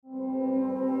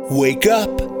Wake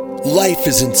up. Life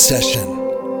is in session,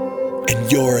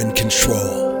 and you're in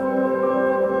control.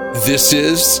 This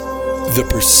is The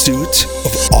Pursuit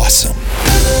of Awesome.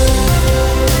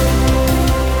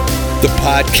 The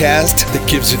podcast that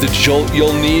gives you the jolt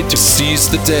you'll need to seize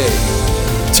the day,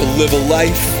 to live a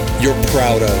life you're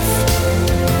proud of.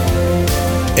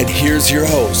 And here's your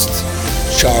host,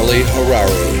 Charlie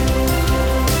Harary.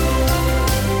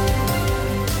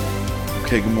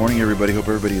 Okay, good morning, everybody. Hope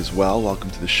everybody is well.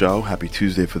 Welcome to the show. Happy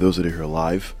Tuesday for those that are here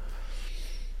live.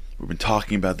 We've been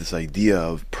talking about this idea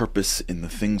of purpose in the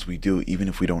things we do, even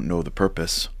if we don't know the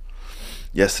purpose.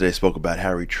 Yesterday, I spoke about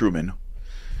Harry Truman.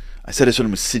 I said his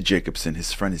name was Sid Jacobson.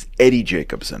 His friend is Eddie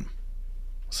Jacobson.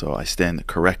 So I stand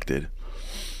corrected.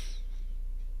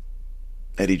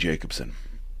 Eddie Jacobson.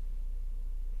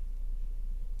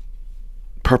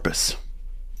 Purpose.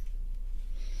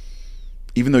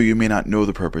 Even though you may not know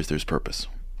the purpose, there's purpose.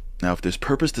 Now, if there's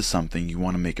purpose to something, you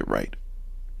want to make it right,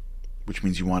 which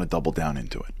means you want to double down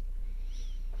into it.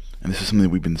 And this is something that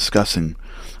we've been discussing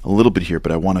a little bit here,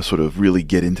 but I want to sort of really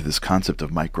get into this concept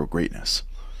of micro greatness.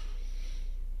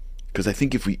 Because I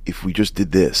think if we just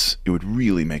did this, it would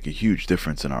really make a huge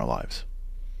difference in our lives.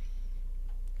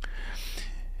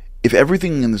 If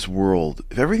everything in this world,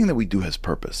 if everything that we do has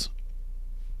purpose,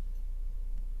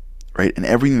 right, and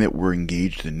everything that we're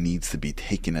engaged in needs to be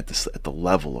taken at the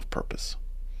level of purpose,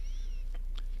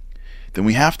 then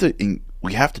we have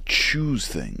to choose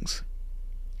things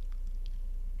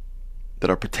that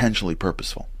are potentially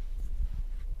purposeful.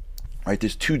 Right?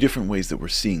 There's two different ways that we're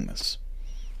seeing this.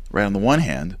 Right? On the one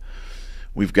hand,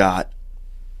 we've got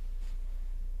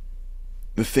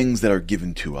the things that are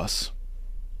given to us.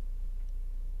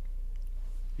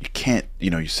 You can't,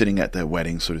 you're sitting at that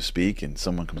wedding, so to speak, and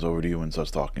someone comes over to you and starts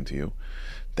talking to you.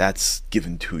 That's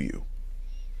given to you.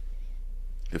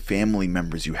 The family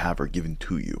members you have are given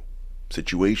to you.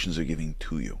 Situations are given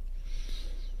to you.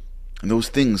 And those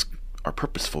things are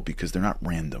purposeful because they're not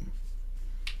random.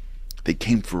 They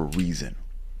came for a reason.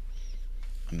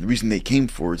 And the reason they came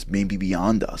for is maybe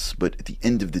beyond us, but at the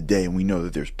end of the day, we know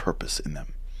that there's purpose in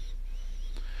them.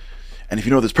 And if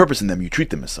you know there's purpose in them, you treat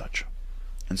them as such.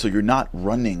 And so you're not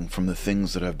running from the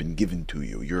things that have been given to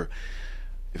you.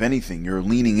 If anything, you're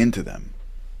leaning into them.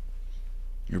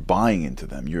 You're buying into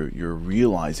them. You're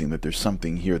realizing that there's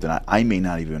something here that I may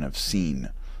not even have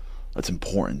seen that's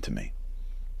important to me.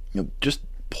 Just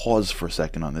pause for a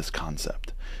second on this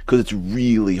concept, because it's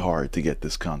really hard to get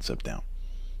this concept down.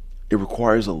 It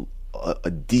requires a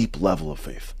deep level of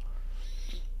faith.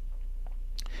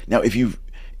 Now, if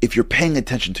you're paying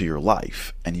attention to your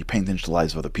life and you're paying attention to the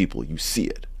lives of other people, you see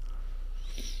it.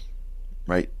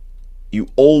 Right? You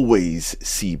always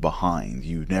see behind,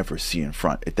 you never see in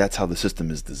front. That's how the system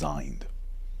is designed.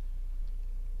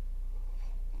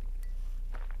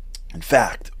 In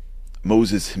fact,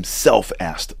 Moses himself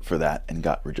asked for that and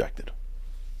got rejected.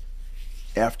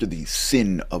 After the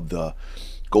sin of the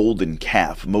golden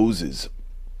calf, Moses,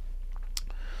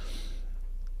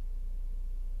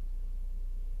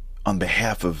 on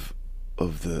behalf of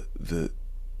the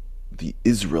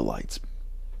Israelites,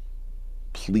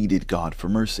 pleaded God for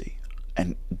mercy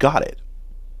and got it.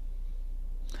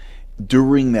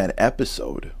 During that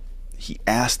episode, he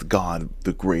asked God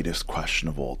the greatest question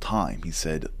of all time. He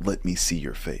said, "Let me see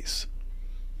your face."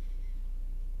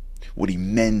 What he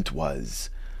meant was,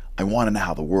 I want to know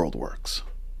how the world works.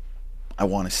 I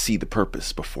want to see the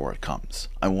purpose before it comes.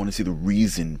 I want to see the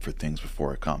reason for things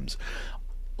before it comes.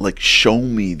 Like, show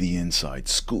me the inside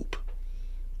scoop.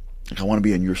 Like, I want to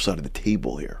be on your side of the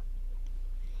table here.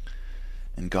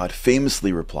 And God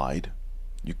famously replied,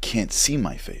 "You can't see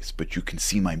my face, but you can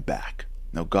see my back."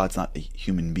 Now, God's not a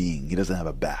human being. He doesn't have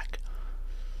a back.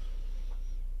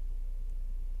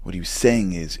 What he was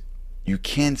saying is, you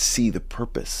can't see the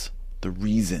purpose, the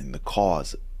reason, the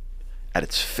cause at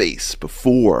its face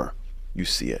before you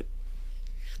see it.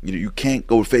 You can't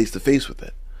go face to face with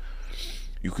it.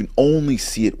 You can only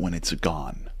see it when it's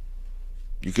gone.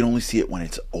 You can only see it when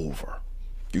it's over.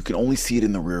 You can only see it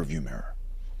in the rearview mirror.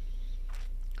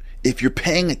 If you're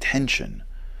paying attention,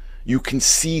 you can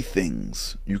see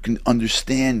things. You can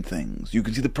understand things. You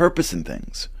can see the purpose in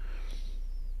things.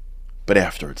 But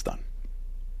after it's done.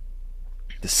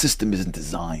 The system isn't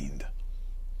designed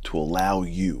to allow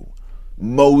you,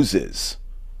 Moses,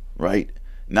 right?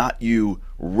 Not you,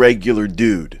 regular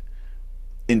dude,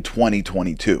 in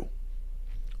 2022.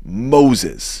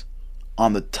 Moses,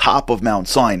 on the top of Mount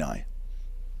Sinai,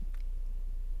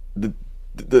 the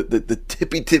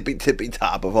tippy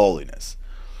top of holiness.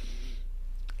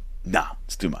 Nah,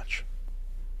 it's too much.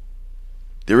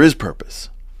 There is purpose,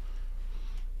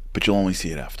 but you'll only see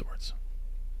it afterwards.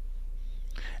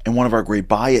 And one of our great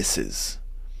biases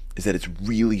is that it's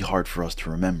really hard for us to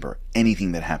remember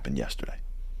anything that happened yesterday,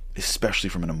 especially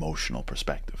from an emotional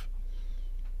perspective,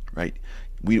 right?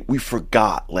 We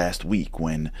forgot last week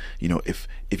when, if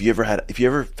you ever had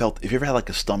like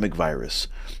a stomach virus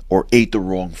or ate the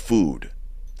wrong food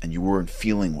and you weren't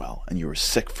feeling well and you were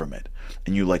sick from it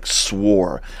and you like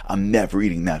swore, I'm never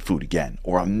eating that food again,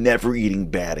 or I'm never eating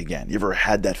bad again. You ever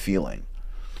had that feeling?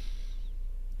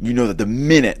 You know that the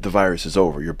minute the virus is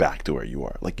over, you're back to where you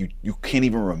are. Like you can't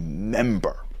even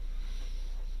remember.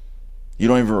 You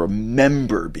don't even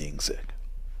remember being sick.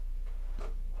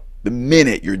 The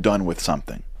minute you're done with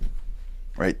something,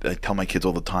 right? I tell my kids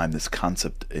all the time this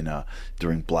concept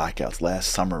during blackouts. Last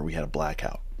summer we had a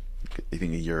blackout. I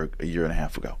think a year and a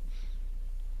half ago,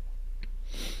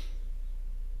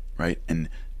 right? And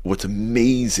what's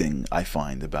amazing I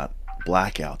find about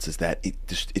blackouts is that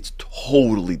it's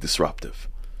totally disruptive.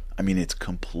 I mean, it's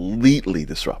completely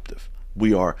disruptive.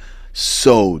 We are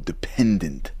so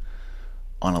dependent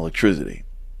on electricity,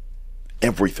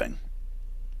 everything,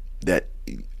 that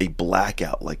a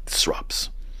blackout like disrupts.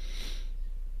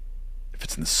 If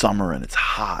it's in the summer and it's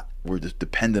hot, we're just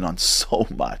dependent on so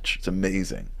much. It's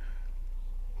amazing.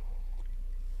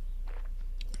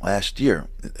 Last year,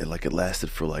 it lasted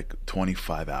for like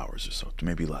 25 hours or so,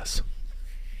 maybe less.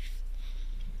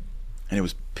 And it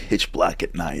was pitch black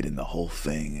at night and the whole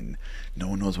thing, and no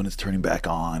one knows when it's turning back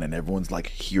on, and everyone's like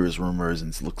hears rumors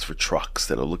and looks for trucks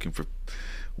that are looking for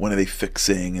when are they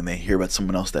fixing, and they hear about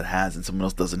someone else that has and someone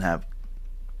else doesn't have.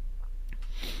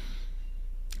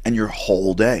 And your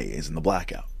whole day is in the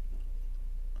blackout.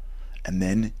 And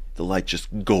then the lights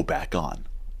just go back on.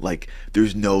 Like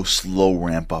there's no slow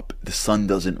ramp up. The sun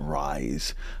doesn't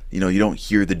rise. You don't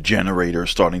hear the generator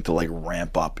starting to like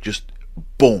ramp up. Just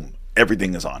boom,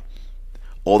 everything is on.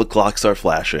 All the clocks start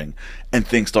flashing and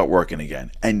things start working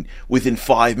again. And within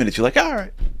 5 minutes, you're like, all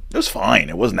right, it was fine.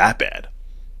 It wasn't that bad.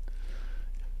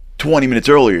 20 minutes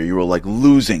earlier, you were like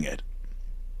losing it.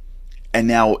 And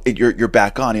now you're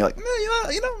back on. You're like,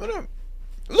 it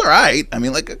was all right. I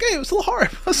mean, like, okay, it was a little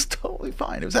hard. It was totally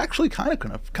fine. It was actually kind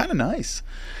of nice.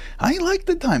 I like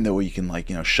the time that you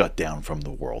can shut down from the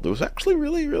world. It was actually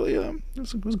really, really, it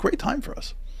was a great time for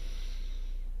us.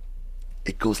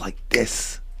 It goes like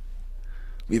this.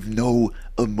 We have no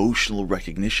emotional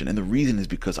recognition. And the reason is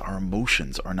because our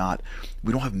emotions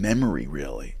we don't have memory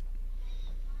really.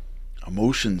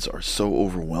 Emotions are so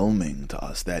overwhelming to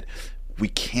us that we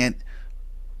can't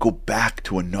go back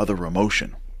to another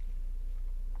emotion.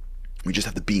 We just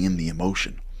have to be in the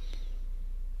emotion.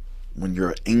 When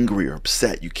you're angry or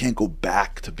upset, you can't go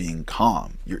back to being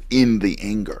calm. You're in the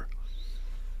anger.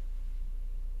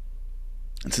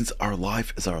 And since our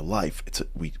life is our life,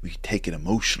 we take it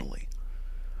emotionally.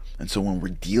 And so when we're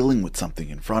dealing with something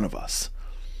in front of us,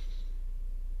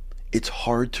 it's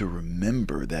hard to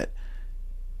remember that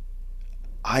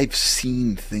I've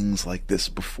seen things like this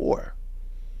before.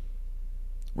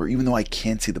 Where even though I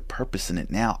can't see the purpose in it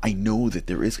now, I know that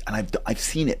there is, and I've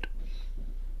seen it.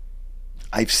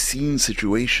 I've seen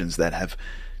situations that have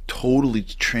totally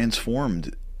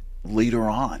transformed later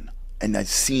on, and I've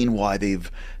seen why they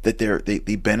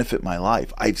benefit my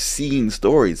life. I've seen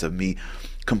stories of me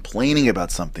complaining about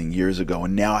something years ago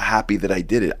and now happy that I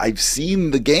did it. I've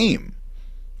seen the game.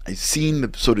 I've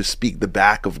seen, so to speak, the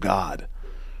back of God,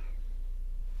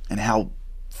 and how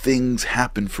things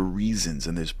happen for reasons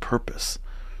and there's purpose.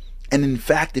 And in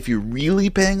fact, if you're really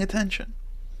paying attention,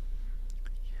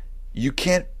 you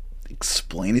can't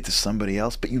explain it to somebody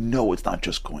else, but it's not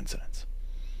just coincidence.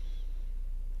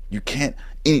 You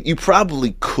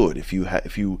probably could if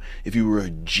you were a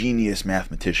genius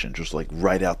mathematician, just like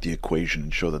write out the equation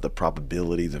and show that the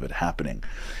probabilities of it happening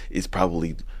is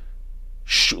probably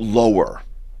lower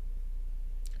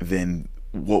than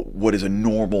what is a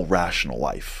normal rational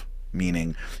life.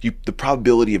 Meaning, the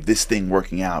probability of this thing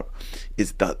working out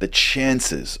is that the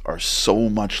chances are so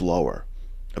much lower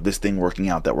of this thing working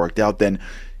out that worked out than,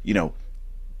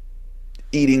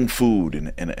 eating food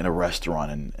in a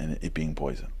restaurant and it being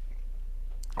poison.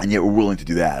 And yet we're willing to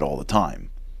do that all the time.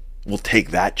 We'll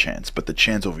take that chance, but the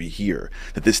chance over here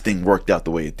that this thing worked out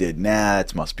the way it did,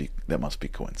 that must be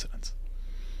coincidence.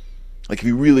 Like if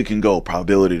you really can go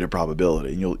probability to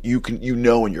probability, and you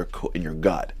know in your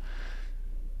gut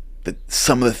that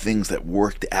some of the things that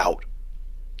worked out,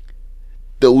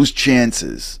 those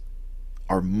chances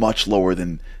are much lower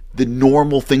than the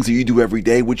normal things that you do every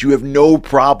day, which you have no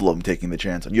problem taking the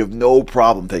chance on. You have no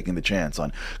problem taking the chance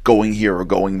on going here or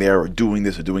going there or doing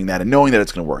this or doing that and knowing that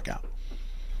it's going to work out.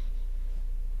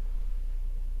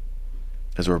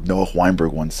 As Noah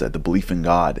Weinberg once said, the belief in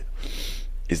God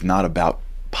is not about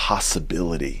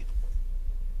possibility.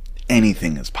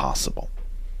 anything is possible.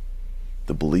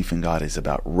 The belief in God is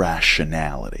about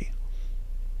rationality.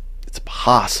 It's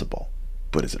possible,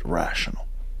 but is it rational?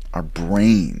 Our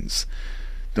brains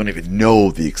don't even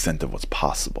know the extent of what's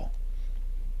possible.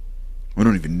 We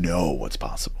don't even know what's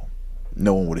possible.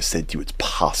 No one would have said to you it's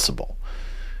possible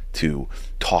to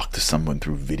talk to someone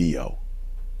through video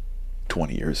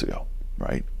 20 years ago,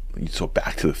 right? You saw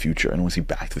Back to the Future. Anyone see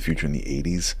Back to the Future in the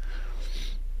 80s?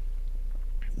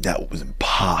 That was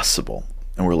impossible.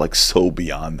 And we're like so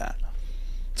beyond that.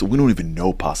 So we don't even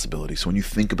know possibility. So when you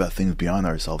think about things beyond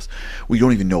ourselves, we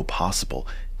don't even know possible.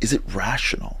 Is it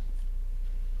rational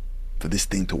for this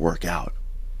thing to work out?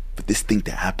 For this thing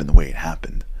to happen the way it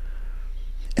happened?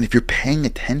 And if you're paying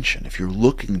attention, if you're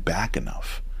looking back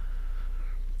enough,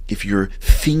 if you're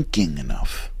thinking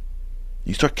enough,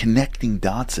 you start connecting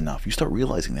dots enough, you start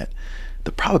realizing that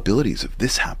the probabilities of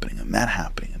this happening and that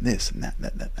happening and this and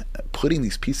that, putting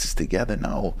these pieces together,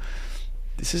 no,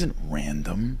 this isn't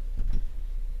random.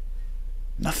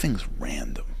 Nothing's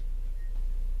random.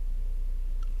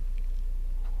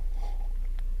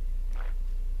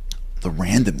 The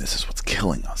randomness is what's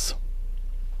killing us.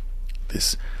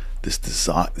 This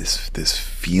desire, this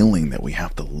feeling that we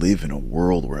have to live in a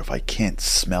world where if I can't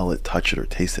smell it, touch it, or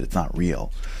taste it, it's not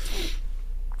real.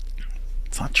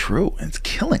 It's not true, and it's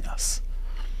killing us.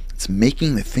 It's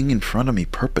making the thing in front of me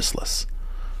purposeless.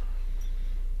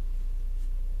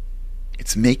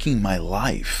 It's making my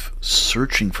life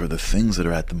searching for the things that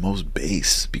are at the most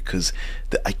base because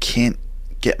I can't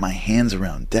get my hands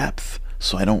around depth,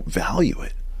 so I don't value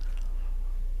it.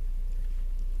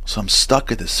 So I'm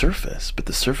stuck at the surface, but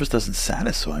the surface doesn't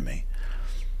satisfy me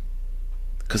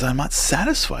because I'm not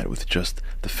satisfied with just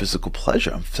the physical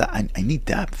pleasure. I need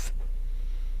depth.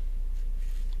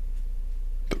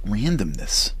 But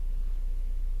randomness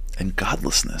and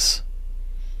godlessness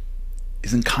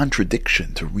is in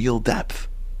contradiction to real depth.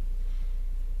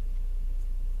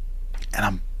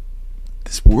 And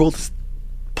this world is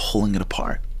pulling it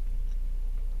apart.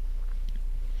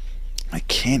 I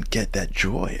can't get that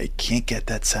joy. I can't get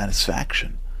that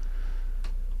satisfaction.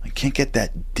 I can't get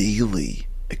that daily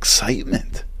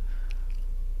excitement.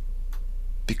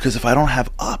 Because if I don't have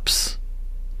ups,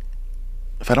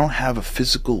 if I don't have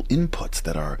physical inputs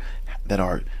that are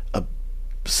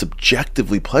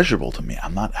subjectively pleasurable to me,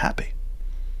 I'm not happy.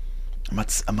 I'm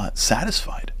not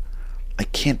satisfied. I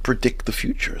can't predict the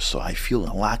future, so I feel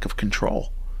a lack of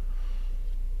control.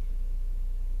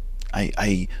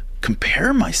 I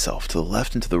compare myself to the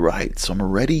left and to the right, so I'm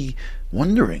already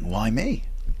wondering, why me?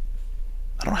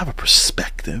 I don't have a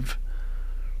perspective.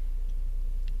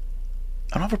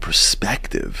 I don't have a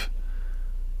perspective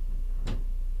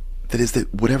that is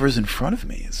that whatever's in front of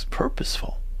me is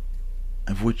purposeful,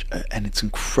 and it's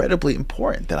incredibly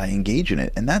important that I engage in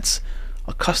it, and that's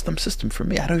a custom system for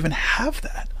me. I don't even have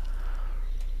that.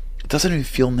 It doesn't even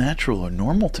feel natural or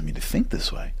normal to me to think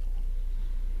this way.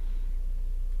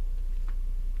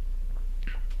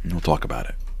 And we'll talk about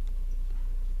it.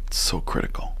 It's so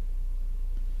critical.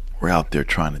 We're out there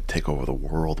trying to take over the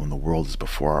world when the world is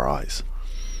before our eyes.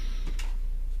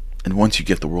 And once you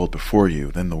get the world before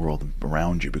you, then the world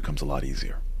around you becomes a lot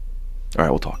easier. All right,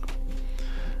 we'll talk.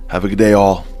 Have a good day,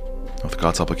 all. With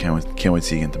God's help, I can't wait to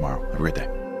see you again tomorrow. Have a great day.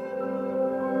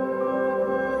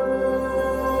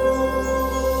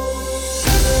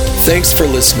 Thanks for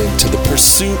listening to The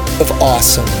Pursuit of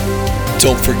Awesome.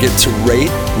 Don't forget to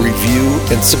rate, review,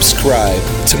 and subscribe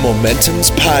to Momentum's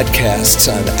podcasts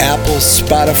on Apple,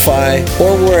 Spotify,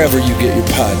 or wherever you get your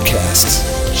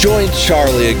podcasts. Join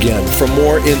Charlie again for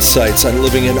more insights on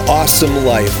living an awesome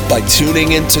life by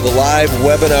tuning into the live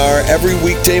webinar every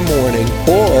weekday morning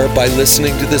or by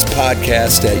listening to this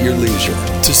podcast at your leisure.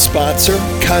 To sponsor,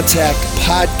 contact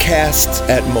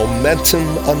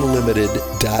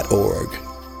podcasts@momentumunlimited.org.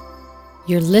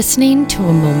 You're listening to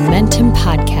a Momentum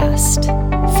podcast.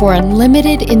 For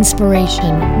unlimited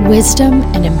inspiration, wisdom,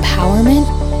 and empowerment,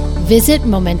 visit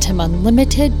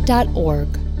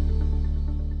momentumunlimited.org.